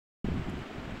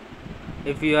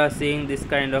if you are seeing this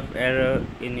kind of error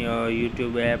in your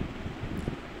YouTube app,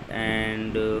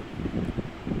 and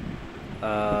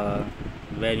uh,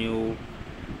 when you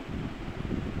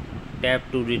tap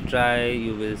to retry,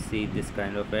 you will see this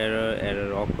kind of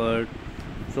error occurred.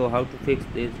 So how to fix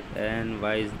this, and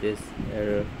why is this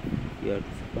error here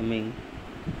coming?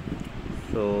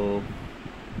 So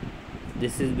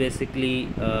this is basically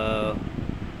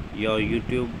your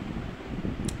YouTube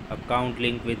account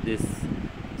link with this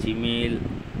Gmail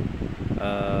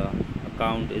uh,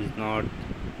 account is not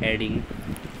adding.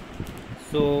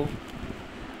 So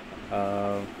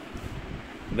uh,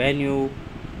 when you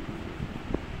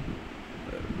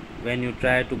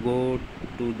try to go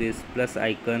to this plus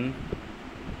icon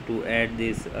to add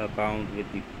this account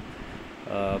with the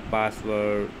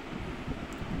password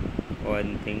or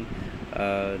anything,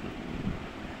 uh,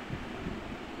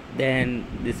 then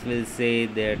this will say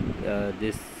that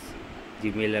this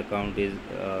Gmail account is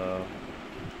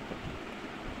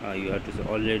you have to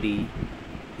already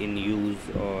in use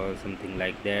or something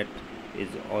like that, is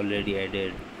already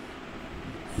added.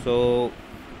 So,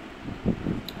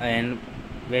 and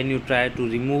when you try to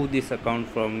remove this account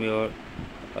from your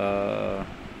uh,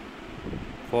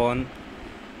 phone,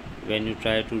 when you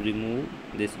try to remove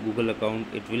this Google account,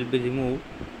 it will be removed.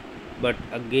 But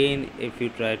again, if you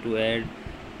try to add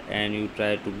and you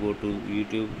try to go to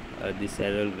YouTube, this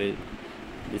error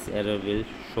will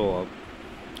show up.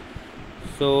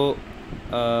 So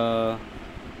uh,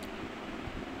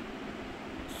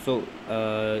 so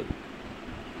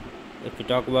if you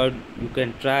talk about, you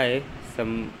can try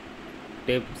some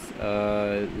tips,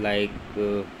 like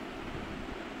go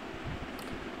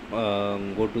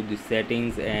to the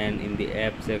settings, and in the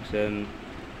app section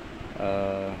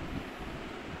uh,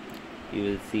 you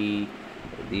will see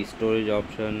the storage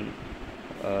option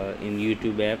in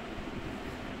YouTube app.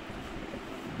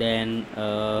 Then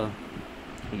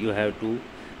you have to,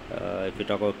 if you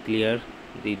talk about clear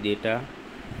the data,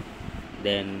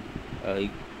 then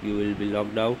you will be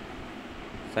logged out,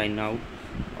 sign out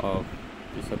of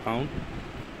this account,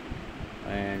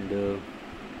 and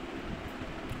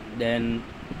then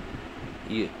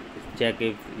you check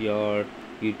if your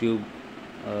YouTube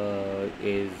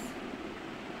is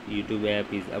YouTube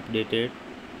app is updated.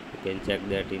 You can check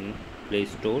that in Play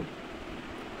Store,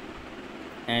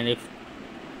 and if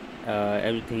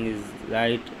everything is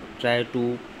right, try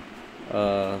to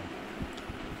uh,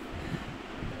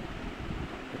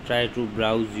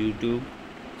 browse YouTube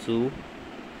through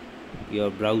your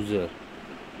browser.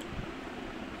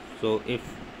 So if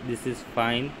this is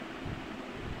fine,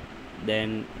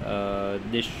 then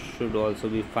this should also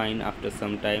be fine after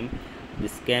some time.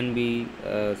 This can be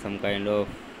some kind of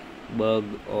bug,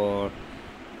 or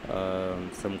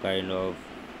some kind of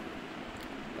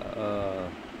uh,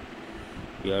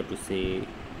 you have to say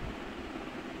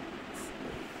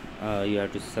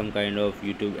some kind of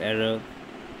YouTube error.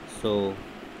 So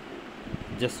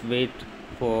just wait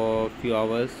for few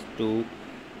hours to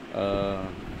uh,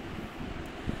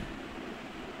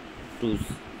 to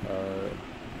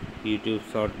YouTube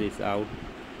sort this out.